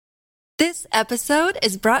This episode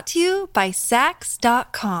is brought to you by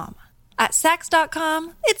Sax.com. At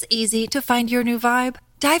Sax.com, it's easy to find your new vibe.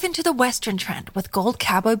 Dive into the Western trend with gold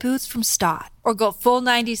cowboy boots from Stott, or go full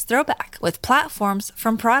 90s throwback with platforms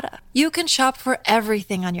from Prada. You can shop for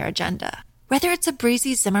everything on your agenda, whether it's a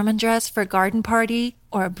breezy Zimmermann dress for a garden party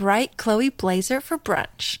or a bright Chloe blazer for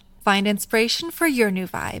brunch. Find inspiration for your new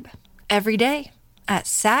vibe every day at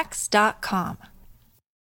Sax.com.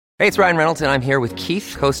 Hey, it's Ryan Reynolds, and I'm here with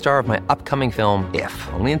Keith, co-star of my upcoming film, If,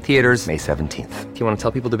 only in theaters May 17th. Do you want to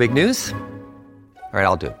tell people the big news? All right,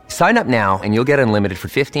 I'll do it. Sign up now and you'll get unlimited for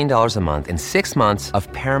 $15 a month and 6 months of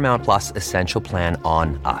Paramount Plus Essential Plan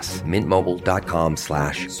on us.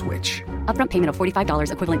 MintMobile.com/switch. Upfront payment of $45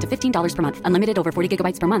 equivalent to $15 per month. Unlimited over 40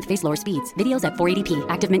 gigabytes per month. Face lower speeds. Videos at 480p.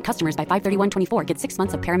 Active Mint customers by 531.24 get 6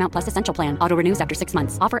 months of Paramount Plus Essential Plan. Auto renews after 6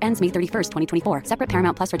 months. Offer ends May 31st, 2024. Separate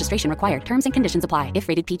Paramount Plus registration required. Terms and conditions apply if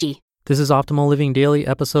rated PG. This is Optimal Living Daily,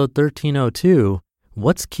 episode 1302,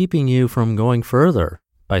 What's Keeping You from Going Further?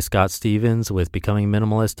 By Scott Stevens with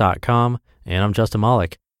BecomingMinimalist.com, and I'm Justin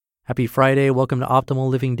Malik. Happy Friday. Welcome to Optimal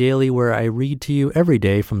Living Daily, where I read to you every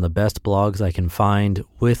day from the best blogs I can find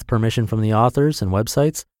with permission from the authors and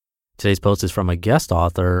websites. Today's post is from a guest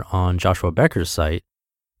author on Joshua Becker's site.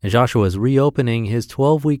 And Joshua is reopening his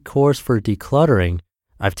 12-week course for decluttering.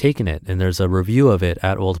 I've taken it, and there's a review of it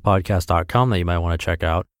at oldpodcast.com that you might want to check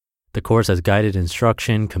out. The course has guided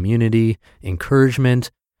instruction, community,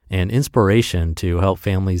 encouragement, and inspiration to help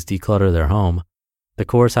families declutter their home. The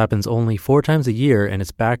course happens only 4 times a year, and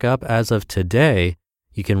it's back up as of today.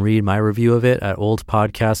 You can read my review of it at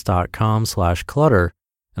oldpodcast.com/clutter,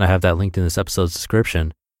 and I have that linked in this episode's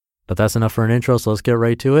description. But that's enough for an intro, so let's get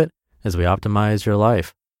right to it as we optimize your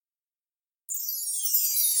life.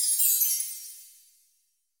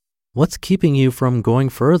 What's keeping you from going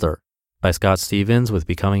further? By Scott Stevens with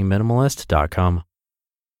BecomingMinimalist.com.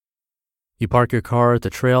 You park your car at the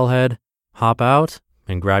trailhead, hop out,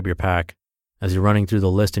 and grab your pack. As you're running through the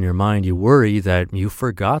list in your mind, you worry that you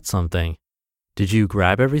forgot something. Did you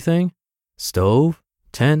grab everything? Stove,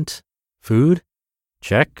 tent, food?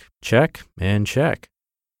 Check, check, and check.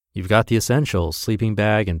 You've got the essentials: sleeping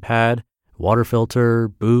bag and pad, water filter,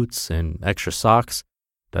 boots, and extra socks.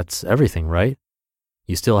 That's everything, right?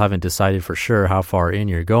 You still haven't decided for sure how far in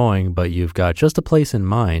you're going, but you've got just a place in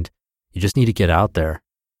mind. You just need to get out there.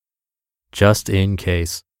 Just in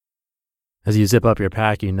case. As you zip up your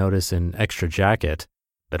pack, you notice an extra jacket.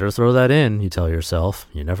 Better throw that in, you tell yourself.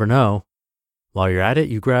 You never know. While you're at it,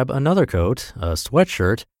 you grab another coat, a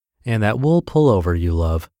sweatshirt, and that wool pullover you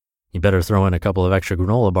love. You better throw in a couple of extra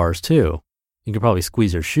granola bars too. You can probably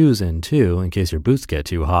squeeze your shoes in too, in case your boots get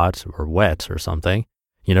too hot or wet or something.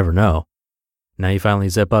 You never know. Now you finally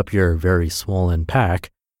zip up your very swollen pack.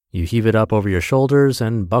 You heave it up over your shoulders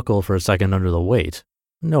and buckle for a second under the weight.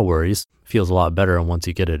 No worries. Feels a lot better once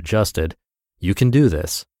you get it adjusted. You can do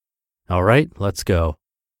this. All right, let's go.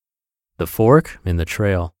 The fork in the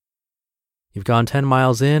trail. You've gone 10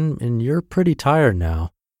 miles in and you're pretty tired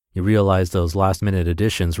now. You realize those last-minute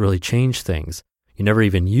additions really change things. You never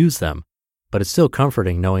even use them, but it's still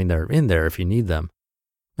comforting knowing they're in there if you need them.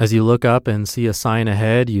 As you look up and see a sign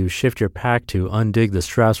ahead, you shift your pack to undig the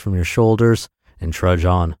straps from your shoulders and trudge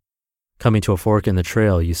on. Coming to a fork in the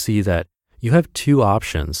trail, you see that you have 2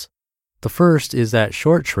 options. The first is that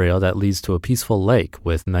short trail that leads to a peaceful lake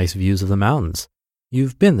with nice views of the mountains.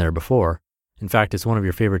 You've been there before. In fact, it's one of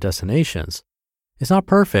your favorite destinations. It's not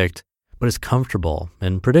perfect, but it's comfortable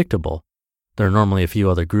and predictable. There are normally a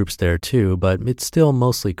few other groups there too, but it's still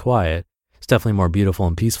mostly quiet. It's definitely more beautiful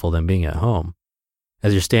and peaceful than being at home.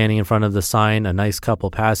 As you're standing in front of the sign, a nice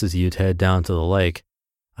couple passes you to head down to the lake.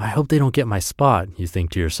 I hope they don't get my spot, you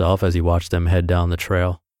think to yourself as you watch them head down the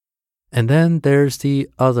trail. And then there's the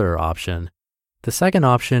other option. The second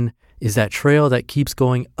option is that trail that keeps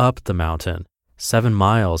going up the mountain. 7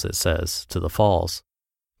 miles, it says, to the falls.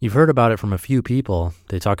 You've heard about it from a few people.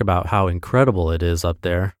 They talk about how incredible it is up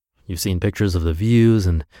there. You've seen pictures of the views,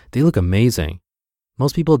 and they look amazing.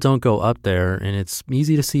 Most people don't go up there, and it's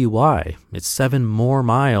easy to see why. It's 7 more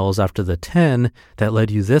miles after the 10 that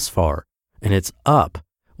led you this far, and it's up,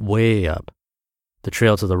 way up. The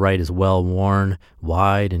trail to the right is well-worn,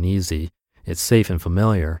 wide, and easy. It's safe and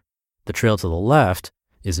familiar. The trail to the left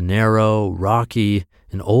is narrow, rocky,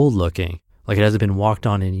 and old-looking, like it hasn't been walked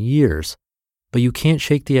on in years. But you can't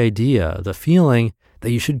shake the idea, the feeling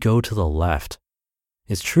that you should go to the left.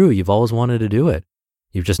 It's true, you've always wanted to do it.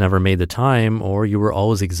 You've just never made the time, or you were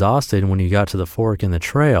always exhausted when you got to the fork in the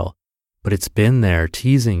trail. But it's been there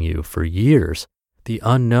teasing you for years. The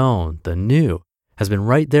unknown, the new, has been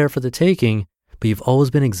right there for the taking, but you've always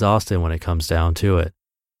been exhausted when it comes down to it.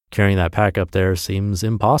 Carrying that pack up there seems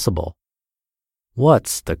impossible.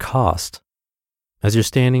 What's the cost? As you're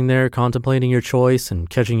standing there contemplating your choice and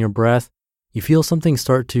catching your breath, you feel something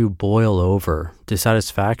start to boil over,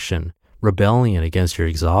 dissatisfaction, rebellion against your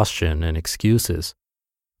exhaustion and excuses.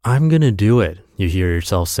 I'm gonna do it, you hear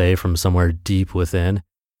yourself say from somewhere deep within.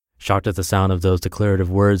 Shocked at the sound of those declarative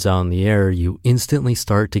words out in the air, you instantly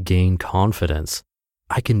start to gain confidence.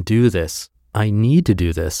 I can do this. I need to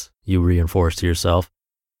do this, you reinforce to yourself.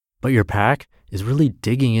 But your pack is really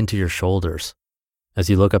digging into your shoulders. As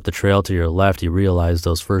you look up the trail to your left, you realize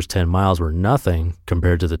those first 10 miles were nothing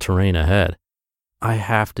compared to the terrain ahead. I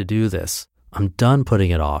have to do this. I'm done putting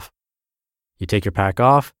it off. You take your pack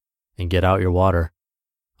off and get out your water.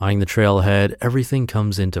 Eyeing the trail ahead, everything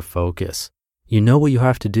comes into focus. You know what you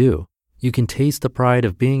have to do. You can taste the pride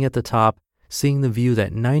of being at the top, seeing the view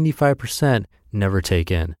that 95% never take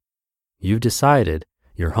in. You've decided,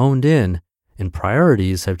 you're honed in, and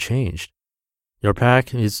priorities have changed. Your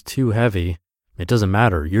pack is too heavy. It doesn't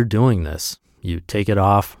matter, you're doing this. You take it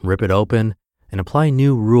off, rip it open, and apply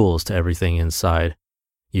new rules to everything inside.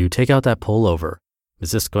 You take out that pullover.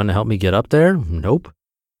 Is this going to help me get up there? Nope.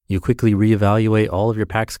 You quickly reevaluate all of your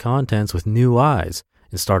pack's contents with new eyes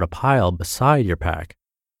and start a pile beside your pack.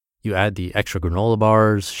 You add the extra granola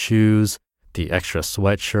bars, shoes, the extra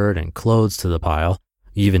sweatshirt and clothes to the pile.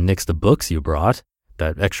 You even nix the books you brought,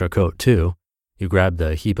 that extra coat too. You grab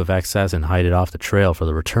the heap of excess and hide it off the trail for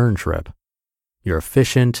the return trip. You're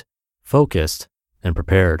efficient, focused, and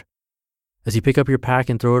prepared. As you pick up your pack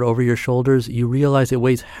and throw it over your shoulders, you realize it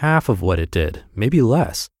weighs half of what it did, maybe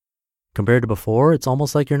less. Compared to before, it's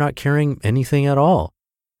almost like you're not carrying anything at all.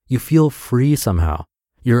 You feel free somehow.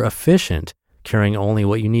 You're efficient, carrying only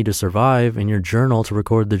what you need to survive and your journal to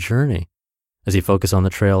record the journey. As you focus on the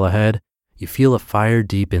trail ahead, you feel a fire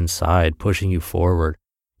deep inside pushing you forward.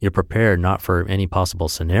 You're prepared not for any possible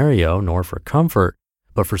scenario nor for comfort,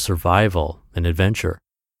 but for survival and adventure.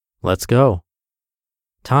 Let's go.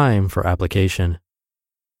 Time for application.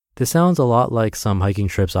 This sounds a lot like some hiking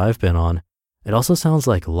trips I've been on. It also sounds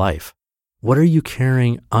like life. What are you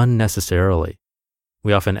carrying unnecessarily?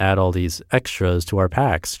 We often add all these extras to our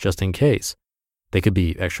packs just in case. They could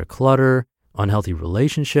be extra clutter, unhealthy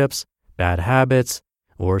relationships, bad habits,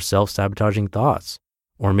 or self-sabotaging thoughts.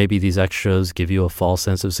 Or maybe these extras give you a false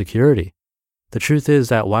sense of security. The truth is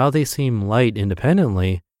that while they seem light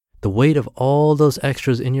independently, the weight of all those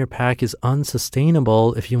extras in your pack is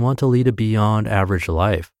unsustainable if you want to lead a beyond average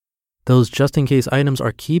life. Those just-in-case items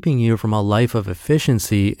are keeping you from a life of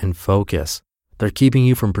efficiency and focus. They're keeping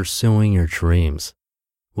you from pursuing your dreams.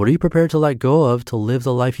 What are you prepared to let go of to live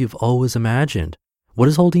the life you've always imagined? What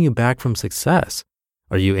is holding you back from success?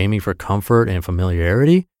 Are you aiming for comfort and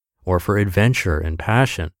familiarity, or for adventure and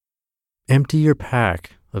passion? Empty your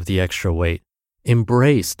pack of the extra weight.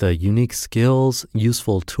 Embrace the unique skills,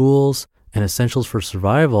 useful tools, and essentials for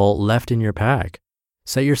survival left in your pack.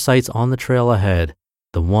 Set your sights on the trail ahead,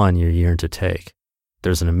 the one you yearn to take.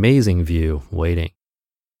 There's an amazing view waiting.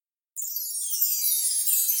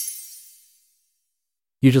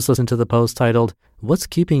 You just listened to the post titled, "What's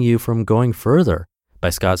Keeping You from Going Further?" by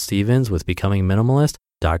Scott Stevens with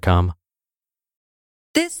BecomingMinimalist.com.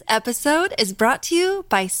 This episode is brought to you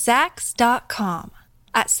by Saks.com.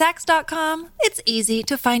 At Saks.com, it's easy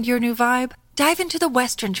to find your new vibe. Dive into the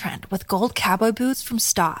Western trend with gold cowboy boots from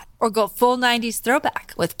Stott, or go full 90s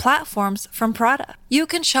throwback with platforms from Prada. You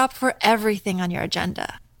can shop for everything on your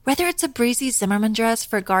agenda, whether it's a breezy Zimmermann dress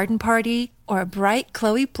for a garden party or a bright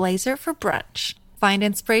Chloe blazer for brunch. Find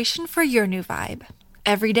inspiration for your new vibe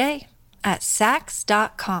every day at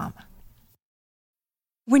Saks.com.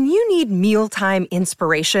 When you need mealtime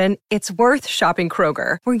inspiration, it's worth shopping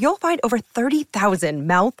Kroger, where you'll find over 30,000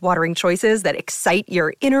 mouth-watering choices that excite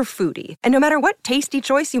your inner foodie. And no matter what tasty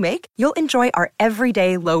choice you make, you'll enjoy our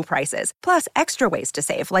everyday low prices, plus extra ways to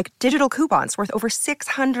save, like digital coupons worth over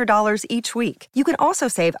 $600 each week. You can also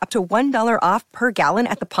save up to $1 off per gallon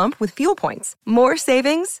at the pump with fuel points. More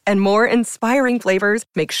savings and more inspiring flavors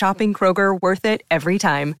make shopping Kroger worth it every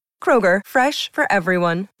time. Kroger, fresh for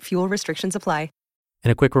everyone. Fuel restrictions apply.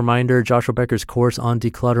 And a quick reminder, Joshua Becker's course on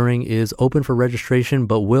decluttering is open for registration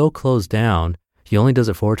but will close down. He only does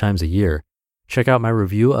it 4 times a year. Check out my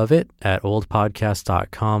review of it at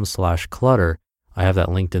oldpodcast.com/clutter. I have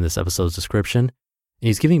that linked in this episode's description. And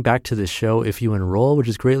he's giving back to this show if you enroll, which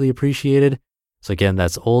is greatly appreciated. So again,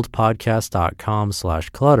 that's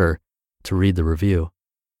oldpodcast.com/clutter to read the review.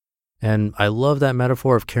 And I love that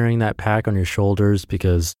metaphor of carrying that pack on your shoulders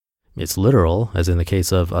because it's literal, as in the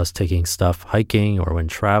case of us taking stuff hiking or when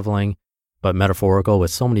traveling, but metaphorical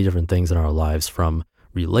with so many different things in our lives, from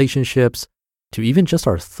relationships to even just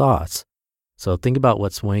our thoughts. So think about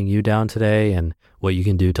what's weighing you down today and what you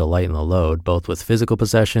can do to lighten the load, both with physical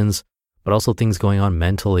possessions, but also things going on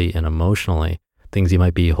mentally and emotionally, things you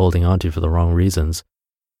might be holding on to for the wrong reasons.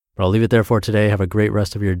 But I'll leave it there for today. Have a great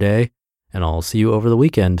rest of your day, and I'll see you over the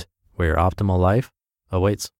weekend where your optimal life awaits.